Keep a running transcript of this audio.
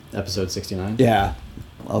Episode 69? Yeah.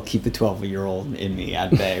 I'll keep the 12-year-old in me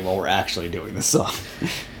at bay while we're actually doing the song.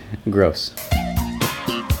 Gross.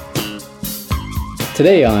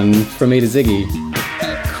 Today on From A to Ziggy,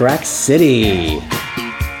 Crack City.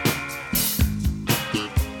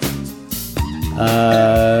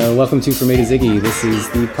 Welcome to From A to Ziggy. This is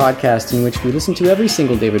the podcast in which we listen to every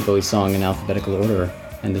single David Bowie song in alphabetical order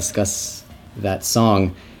and discuss that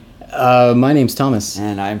song. My name's Thomas.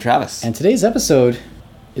 And I'm Travis. And today's episode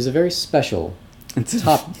is a very special,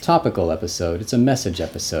 topical episode. It's a message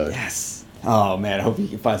episode. Yes. Oh man, I hope you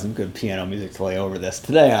can find some good piano music to lay over this.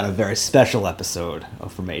 Today on a very special episode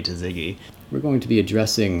of From A to Ziggy. We're going to be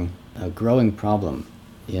addressing a growing problem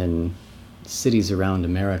in cities around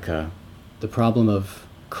America. The problem of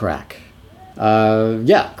crack.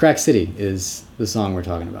 Crack City is the song we're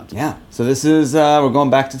talking about. Yeah. So this is, we're going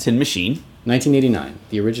back to Tin Machine. 1989,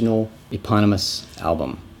 the original eponymous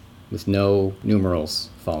album with no numerals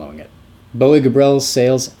following it. Bowie, Gabrels,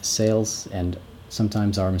 Sales, and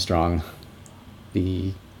sometimes Armstrong.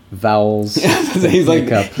 The vowels. He's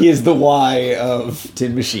like, he is the Y of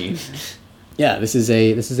Tin Machine. Yeah, this is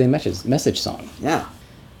a message song. Yeah.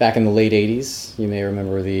 Back in the late 80s, you may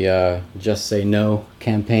remember the Just Say No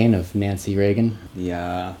campaign of Nancy Reagan.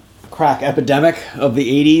 The crack epidemic of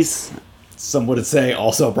the 80s. Some would say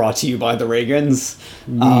also brought to you by the Reagans.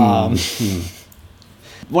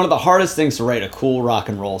 One of the hardest things to write a cool rock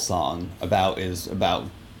and roll song about is about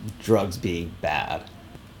drugs being bad.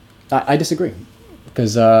 I disagree.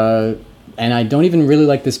 Because, and I don't even really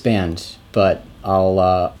like this band, but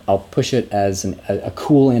I'll push it as a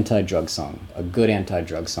cool anti-drug song, a good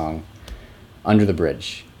anti-drug song, Under the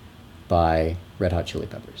Bridge by Red Hot Chili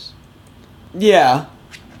Peppers. Yeah.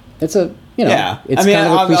 It's a, yeah. It's kind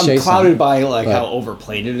of a cliche I'm clouded song, by how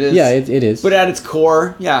overplayed it is. Yeah, it is. But at its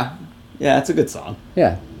core, yeah, it's a good song.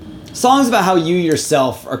 Yeah. Songs about how you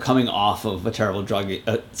yourself are coming off of a terrible drug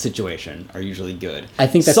situation are usually good. I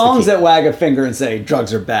think that's songs the key. that wag a finger and say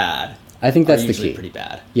drugs are bad. I think that's are the usually key. Pretty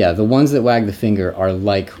bad. Yeah, the ones that wag the finger are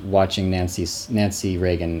like watching Nancy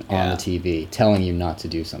Reagan on the TV telling you not to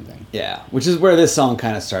do something. Yeah, which is where this song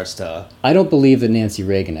kind of starts to. I don't believe that Nancy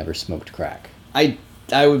Reagan ever smoked crack.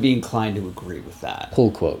 I would be inclined to agree with that.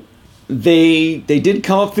 Pull quote. They did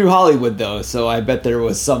come up through Hollywood though, so I bet there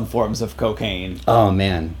was some forms of cocaine. Oh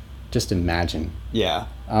man, just imagine. Yeah.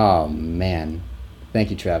 Oh man,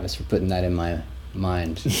 thank you, Travis, for putting that in my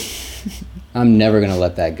mind. I'm never gonna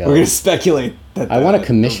let that go. We're gonna speculate that I want to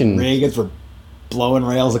commission. The Reagans were blowing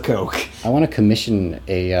rails of coke. I want to commission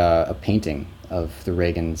a painting of the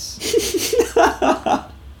Reagans.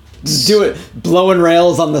 Just do it. Blowing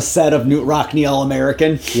rails on the set of New Rockney All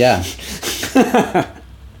American. Yeah.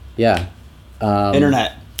 Yeah.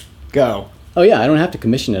 Internet. Go. Oh yeah, I don't have to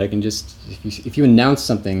commission it. I can just if you announce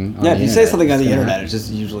something on if the you internet, say something on the internet, happen. it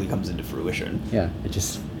just usually comes into fruition. Yeah,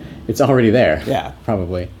 it's already there. Yeah.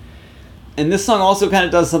 Probably. And this song also kind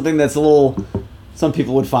of does something that's some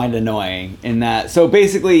people would find annoying in that. So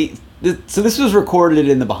basically, this was recorded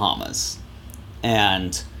in the Bahamas,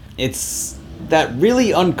 and it's that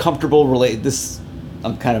really uncomfortable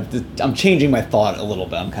I'm changing my thought a little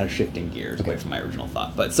bit. I'm kind of shifting gears away from my original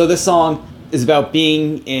thought. But so this song is about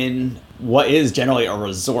being in what is generally a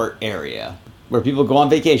resort area where people go on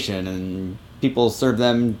vacation and people serve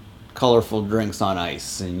them colorful drinks on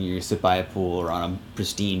ice and you sit by a pool or on a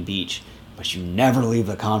pristine beach, but you never leave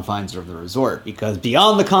the confines of the resort because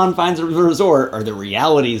beyond the confines of the resort are the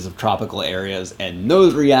realities of tropical areas, and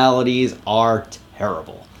those realities are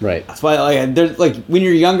terrible. Right. That's why, there's when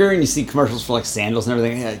you're younger and you see commercials for sandals and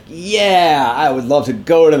everything, you're like, yeah, I would love to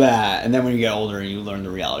go to that. And then when you get older and you learn the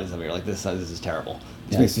realities of it, you're like, this is terrible.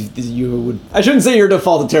 This makes you I shouldn't say you're a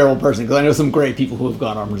default a terrible person because I know some great people who have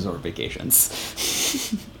gone on resort vacations.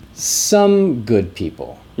 Some good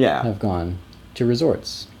people Yeah. have gone to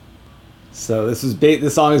resorts. So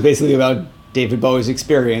this song is basically about David Bowie's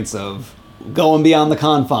experience of going beyond the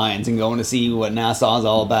confines and going to see what Nassau is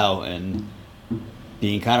all about and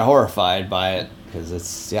being kind of horrified by it because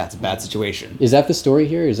it's a bad situation. Is that the story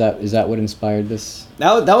here? Is that what inspired this?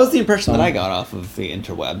 That was the impression that I got off of the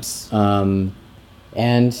interwebs.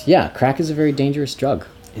 And yeah, crack is a very dangerous drug.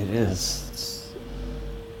 It is.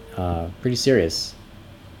 It's pretty serious.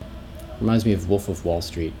 Reminds me of Wolf of Wall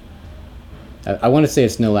Street. I want to say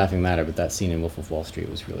it's no laughing matter, but that scene in Wolf of Wall Street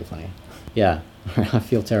was really funny. Yeah, I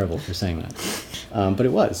feel terrible for saying that, but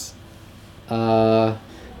it was.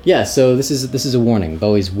 Yeah, so this is a warning.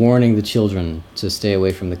 Bowie's warning the children to stay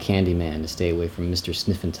away from the Candyman, to stay away from Mr.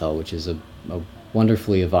 Sniffentel, which is a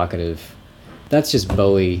wonderfully evocative. That's just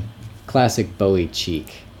Bowie, classic Bowie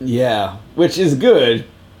cheek. Yeah, which is good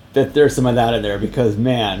that there's some of that in there because,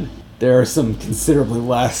 man, there are some considerably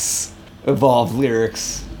less evolved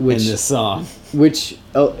lyrics in this song. Which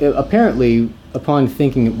apparently, upon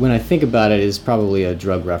thinking, when I think about it, is probably a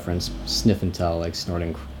drug reference, sniff and tell, like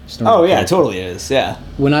snorting. Oh yeah, it totally is. Yeah.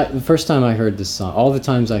 The first time I heard this song, all the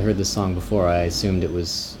times I heard this song before, I assumed it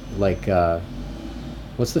was like,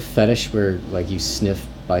 what's the fetish where like you sniff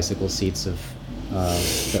bicycle seats of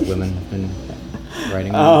that women have been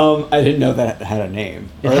writing on? I didn't know that had a name.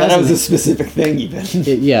 It Or that has was a a specific thing even.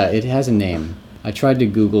 It has a name. I tried to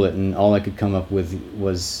Google it, and all I could come up with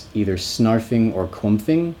was either snarfing or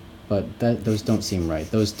clumping, but those don't seem right.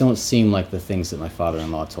 Those don't seem like the things that my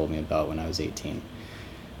father-in-law told me about when I was 18.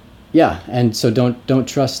 Yeah, and so don't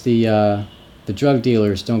trust the drug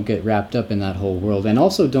dealers. Don't get wrapped up in that whole world, and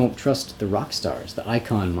also don't trust the rock stars, the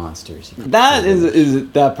icon monsters. That is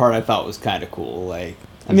that part I thought was kind of cool. Like,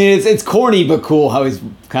 I mean, it's corny but cool how he's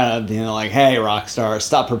kind of, you know, like, hey, rock star,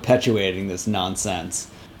 stop perpetuating this nonsense.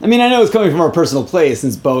 I mean, I know it's coming from a personal place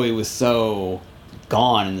since Bowie was so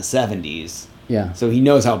gone in the 70s. Yeah. So he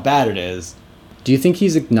knows how bad it is. Do you think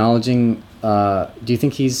he's acknowledging? Do you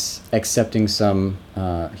think he's accepting some?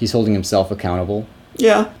 He's holding himself accountable.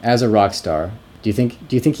 Yeah. As a rock star, do you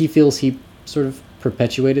think he feels he sort of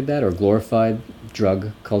perpetuated that or glorified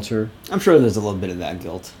drug culture? I'm sure there's a little bit of that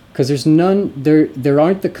guilt. Because there's none. There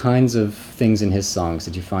aren't the kinds of things in his songs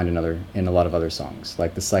that you find in a lot of other songs,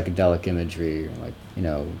 like the psychedelic imagery, like, you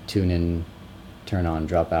know, tune in, turn on,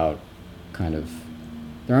 drop out, kind of.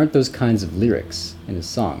 There aren't those kinds of lyrics in his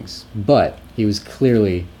songs, but he was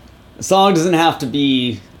clearly. A song doesn't have to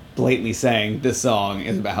be blatantly saying this song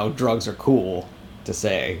is about how drugs are cool to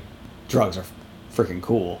say drugs are freaking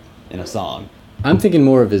cool in a song. I'm thinking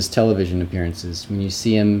more of his television appearances. When you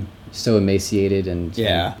see him so emaciated and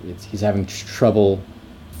yeah, he's having trouble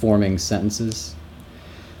forming sentences.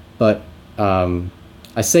 But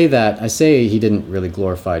I say he didn't really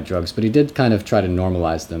glorify drugs, but he did kind of try to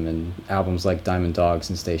normalize them in albums like Diamond Dogs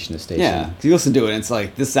and Station to Station. Yeah, because you listen to it and it's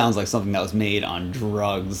like, this sounds like something that was made on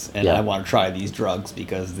drugs, and yeah. I want to try these drugs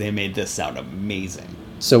because they made this sound amazing.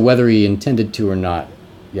 So whether he intended to or not,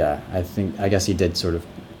 yeah, I guess he did sort of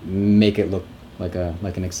make it look like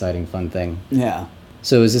an exciting, fun thing. Yeah.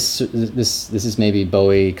 So is this is maybe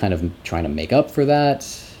Bowie kind of trying to make up for that?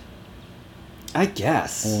 I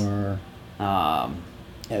guess. Or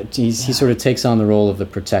he sort of takes on the role of the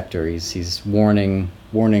protector. He's warning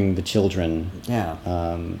the children.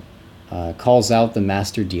 Yeah. Calls out the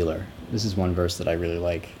master dealer. This is one verse that I really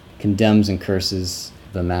like. Condemns and curses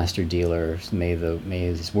the master dealer. May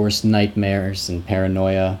his worst nightmares and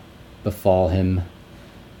paranoia befall him.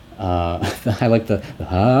 I like the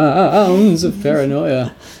hounds of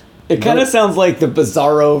paranoia. It kind of sounds like the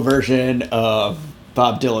bizarro version of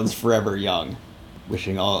Bob Dylan's Forever Young. I wish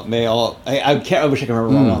I can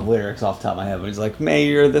remember all the lyrics off the top of my head, but he's like, may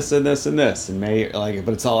you're this and this and this, and may, like,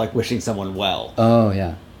 but it's all like wishing someone well. Oh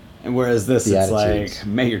yeah. And whereas this, it's like,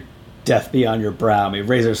 may your death be on your brow, may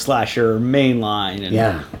razor slash your main line. And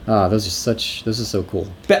yeah. Oh, those are so cool.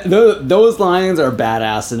 Those lines are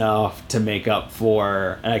badass enough to make up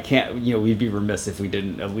for, and I can't, we'd be remiss if we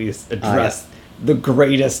didn't at least address the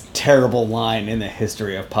greatest terrible line in the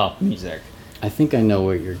history of pop music. I think I know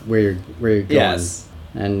where you're going. Yes.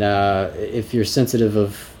 And if you're sensitive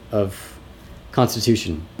of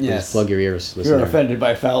Constitution, yes, plug your ears. If you're offended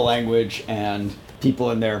by foul language and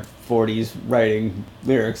people in their 40s writing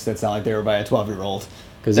lyrics that sound like they were by a 12-year-old.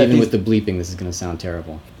 Because even with the bleeping, this is going to sound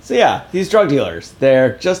terrible. So yeah, these drug dealers,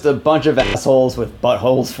 they're just a bunch of assholes with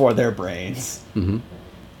buttholes for their brains. Mm-hmm.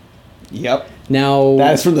 Yep. Now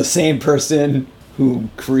that's from the same person who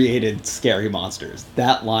created Scary Monsters.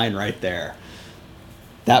 That line right there.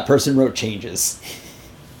 That person wrote Changes.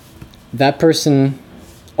 That person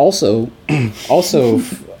also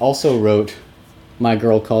wrote My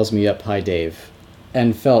Girl Calls Me Up, Hi Dave,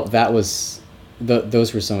 and felt that was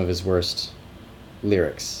those were some of his worst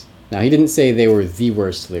lyrics. Now, he didn't say they were the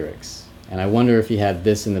worst lyrics, and I wonder if he had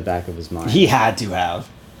this in the back of his mind. He had to have.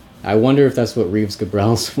 I wonder if that's what Reeves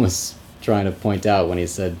Gabrels was trying to point out when he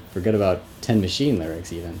said, forget about 10 Machine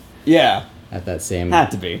lyrics even. Yeah. At that same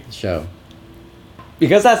had to be show.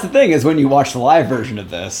 Because that's the thing, is when you watch the live version of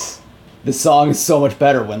this, the song is so much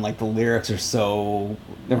better when, like, the lyrics are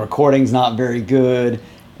the recording's not very good,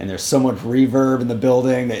 and there's so much reverb in the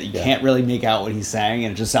building that you can't really make out what he's saying,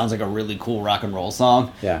 and it just sounds like a really cool rock and roll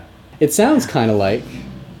song. Yeah. It sounds kind of like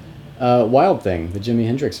Wild Thing, the Jimi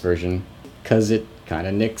Hendrix version, because it kind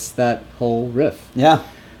of nicks that whole riff. Yeah.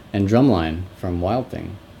 And drumline from Wild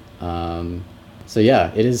Thing. So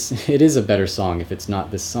yeah, it is a better song if it's not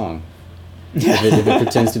this song. If it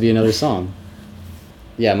pretends to be another song.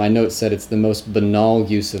 Yeah, my note said it's the most banal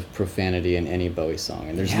use of profanity in any Bowie song,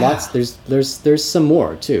 and there's Yeah. lots. There's some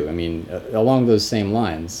more too. I mean, along those same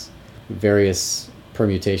lines, various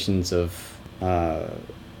permutations of.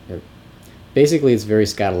 Basically, it's very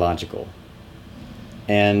scatological,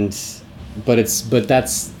 but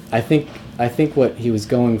that's I think what he was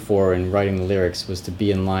going for in writing the lyrics was to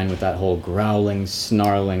be in line with that whole growling,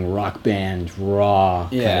 snarling rock band raw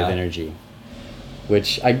kind Yeah. of energy.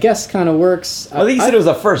 Which I guess kind of works. I think you said it was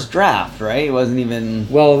a first draft, right? It wasn't even.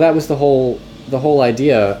 Well, that was the whole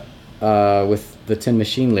idea with the Tin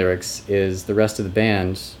Machine lyrics is the rest of the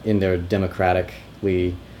band in their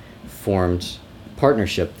democratically formed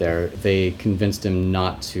partnership there, they convinced him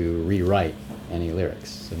not to rewrite any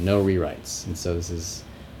lyrics, so no rewrites. And so this is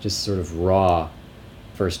just sort of raw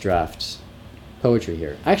first draft poetry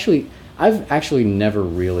here. Actually, I've actually never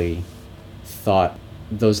really thought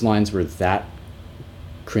those lines were that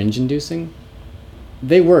cringe-inducing.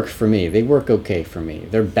 They work for me. They work okay for me.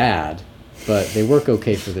 They're bad, but they work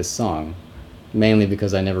okay for this song, mainly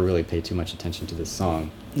because I never really paid too much attention to this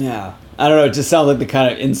song. Yeah. I don't know, it just sounds like the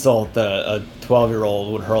kind of insult that a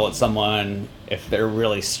 12-year-old would hurl at someone if they're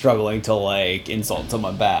really struggling to, like, insult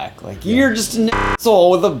someone back. Like, you're just an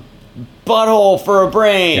asshole with a butthole for a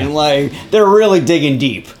brain. Yeah. Like, they're really digging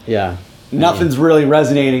deep. Yeah. Nothing's really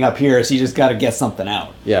resonating up here, so you just gotta get something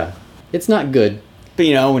out. Yeah. It's not good. But,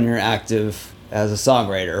 you know, when you're active as a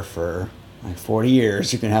songwriter for, like, 40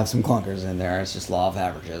 years, you can have some clunkers in there. It's just law of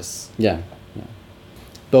averages. Yeah.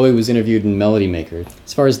 Bowie was interviewed in Melody Maker.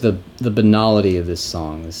 As far as the banality of this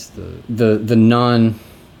song, is the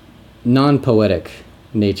non-poetic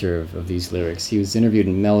nature of these lyrics. He was interviewed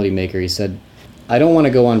in Melody Maker. He said, "I don't want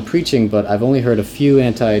to go on preaching, but I've only heard a few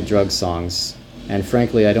anti-drug songs, and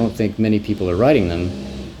frankly, I don't think many people are writing them.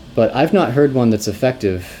 But I've not heard one that's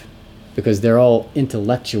effective because they're all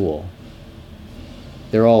intellectual.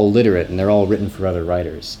 They're all literate, and they're all written for other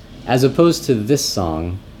writers. As opposed to this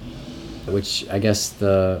song, which I guess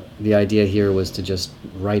the idea here was to just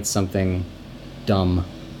write something dumb.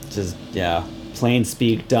 Just, yeah, plain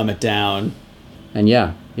speak, dumb it down. And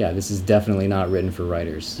yeah, this is definitely not written for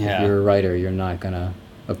writers. Yeah. If you're a writer, you're not gonna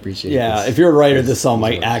appreciate Yeah, this. if you're a writer, this song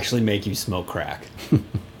might words. actually make you smoke crack.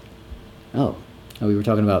 Oh, we were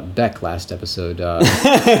talking about Beck last episode. You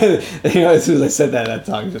know, as soon as I said that, that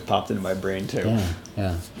song just popped into my brain too.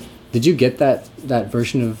 Yeah. Did you get that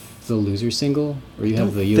version of the Loser single, or you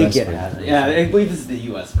have the U.S. version? Yeah, I believe this is the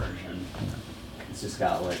U.S. version. It's just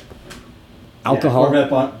got like Alcohol,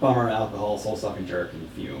 Bummer, Alcohol, Soul Sucking Jerk, and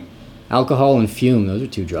Fume. Alcohol, and Fume. Those are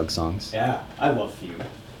two drug songs. Yeah, I love Fume.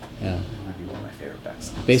 Yeah, That might be one of my favorite Beck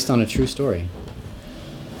songs. based on a true story.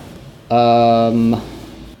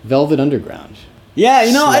 Velvet Underground. Yeah,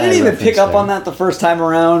 you know, I didn't Sly even pick reference up there. on that the first time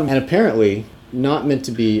around. And apparently, not meant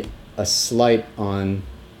to be a slight on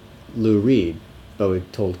Lou Reed, Bowie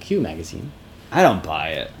told Q magazine, I don't buy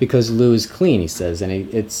it. because Lou is clean, he says, and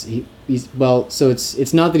he's so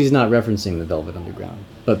it's not that he's not referencing the Velvet Underground,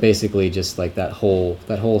 but basically just like that whole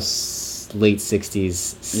late '60s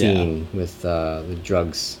scene with the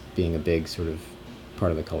drugs being a big sort of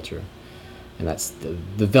part of the culture, and that's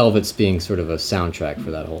the Velvets being sort of a soundtrack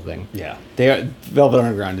for that whole thing. Yeah, Velvet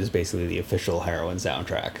Underground is basically the official heroin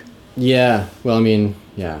soundtrack. Yeah, well, I mean,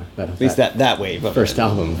 yeah, At least that wave of first it.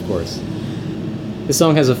 album, of course. This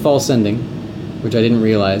song has a false ending, which I didn't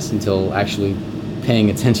realize until actually paying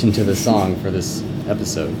attention to the song for this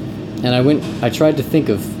episode. And I tried to think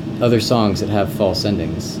of other songs that have false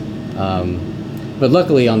endings. But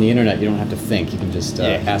luckily on the internet you don't have to think. You can just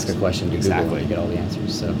ask a question to Google and you get all the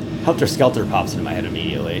answers. So Helter Skelter pops into my head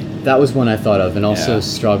immediately. that was one I thought of, and also Yeah.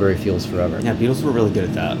 Strawberry Fields Forever. Yeah, Beatles were really good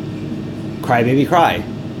at that. Cry Baby Cry.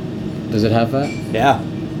 Does it have that? Yeah.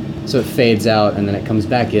 So it fades out and then it comes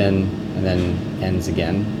back in and then ends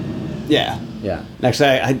again. Yeah. Yeah.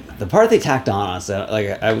 Actually, the part they tacked on us,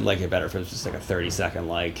 I would like it better if it was just like a 30-second,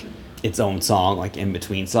 like, its own song, like, in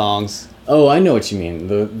between songs. Oh, I know what you mean.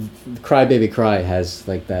 The Cry Baby Cry has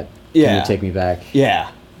like that Can Yeah. You Take Me Back Yeah.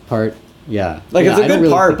 part. Yeah. Like, Yeah, it's a I don't good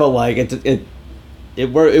really part, think- but, like,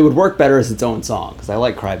 it would work better as its own song, because I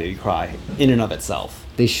like Cry Baby Cry in and of itself.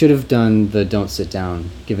 They should have done the Don't Sit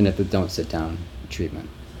Down, given it the Don't Sit Down treatment.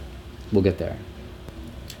 We'll get there.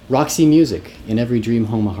 Roxy Music, In Every Dream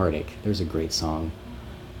Home a Heartache. There's a great song.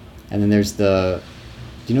 And then there's do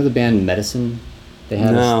you know the band Medicine? They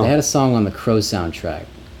had No. they had a song on the Crow soundtrack,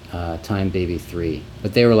 Time Baby 3.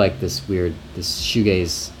 But they were like this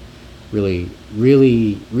shoegaze, really,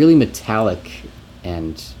 really, really metallic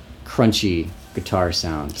and crunchy guitar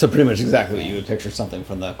sound. So pretty much exactly what you would picture something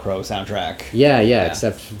from the Crow soundtrack. Yeah,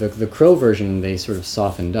 except the Crow version they sort of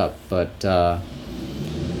softened up, but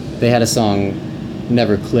they had a song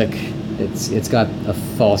never click. It's got a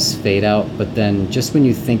false fade out, but then just when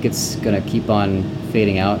you think it's gonna keep on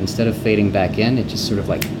fading out, instead of fading back in, it just sort of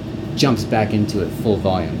like jumps back into it full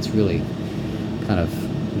volume. It's really kind of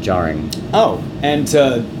jarring. Oh, and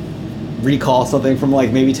to recall something from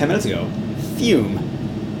like maybe 10 minutes ago, Fume.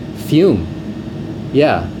 Fume.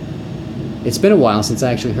 Yeah. It's been a while since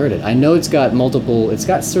I actually heard it. I know it's got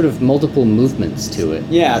sort of multiple movements to it.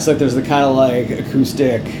 Yeah, it's like there's the kind of like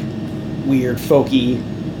acoustic, weird, folky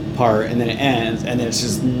part, and then it ends, and then it's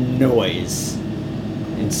just noise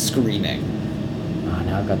and screaming. Oh,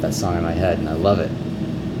 now I've got that song in my head, and I love it.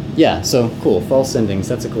 Yeah, so cool. False endings.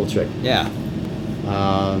 That's a cool trick. Yeah.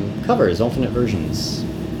 Covers, alternate versions.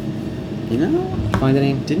 You know, Find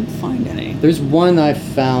any? didn't find any. There's one I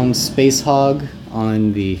found, Space Hog,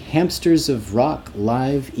 on the Hamsters of Rock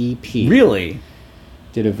live EP. Really?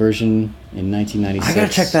 Did a version in 1996. I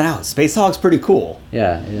gotta check that out. Space Hog's pretty cool.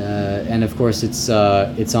 Yeah, and of course it's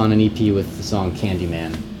on an EP with the song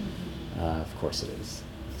Candyman. Of course it is.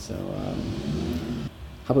 So,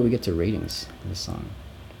 how about we get to ratings for this song?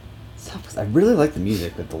 I really like the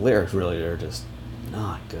music, but the lyrics really are just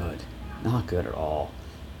not good. Not good at all.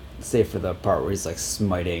 Save for the part where he's like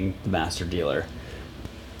smiting the master dealer.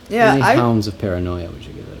 How many hounds of paranoia would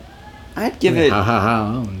you give it? I'd give it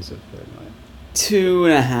hounds of paranoia.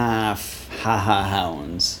 2.5 ha-ha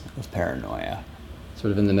hounds of paranoia.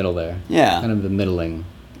 Sort of in the middle there. Yeah. Kind of the middling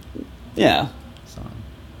Yeah. song.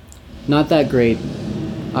 Not that great.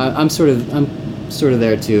 I'm sort of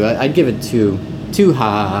there too. I'd give it two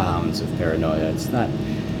hounds of paranoia. It's not.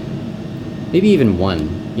 Maybe even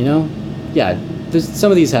one. You know? Yeah. There's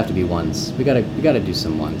some of these have to be ones. We gotta do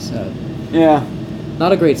some ones. Yeah.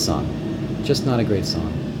 Not a great song. Just not a great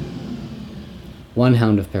song. One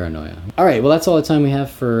hound of paranoia. All right. Well, that's all the time we have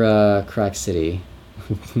for Crack City.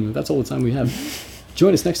 That's all the time we have.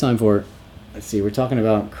 Join us next time for. Let's see. We're talking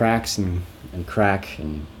about cracks and crack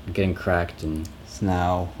and getting cracked, and So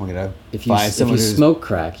now we're gonna if you smoke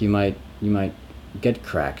crack, you might get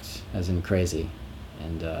cracked, as in crazy,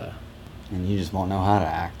 and you just won't know how to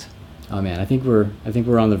act. oh man, I think we're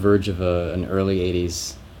on the verge of an early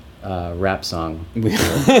 '80s rap song.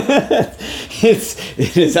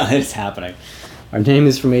 It's happening. Our name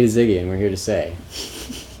is From A to Ziggy, and we're here to say,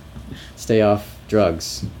 stay off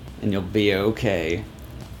drugs. And you'll be okay.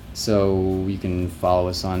 So you can follow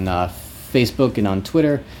us on Facebook and on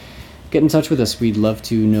Twitter. Get in touch with us. We'd love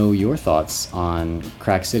to know your thoughts on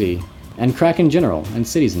Crack City and crack in general and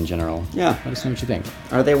cities in general. Yeah. Let us know what you think.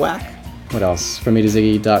 Are they whack? What else?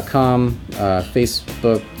 FromAtoziggy.com,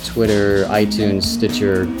 Facebook, Twitter, iTunes,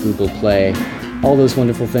 Stitcher, Google Play, all those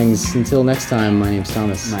wonderful things. Until next time, my name's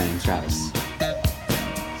Thomas. My name's Travis.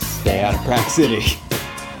 Stay out of Crack City.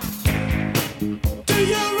 Do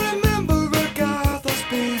you remember Agatha's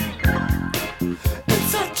beer?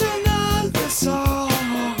 It's such an ugly song.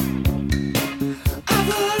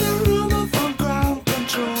 I've heard a rumor from ground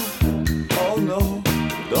control. Oh no,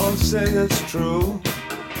 don't say it's true.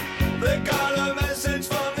 They got a message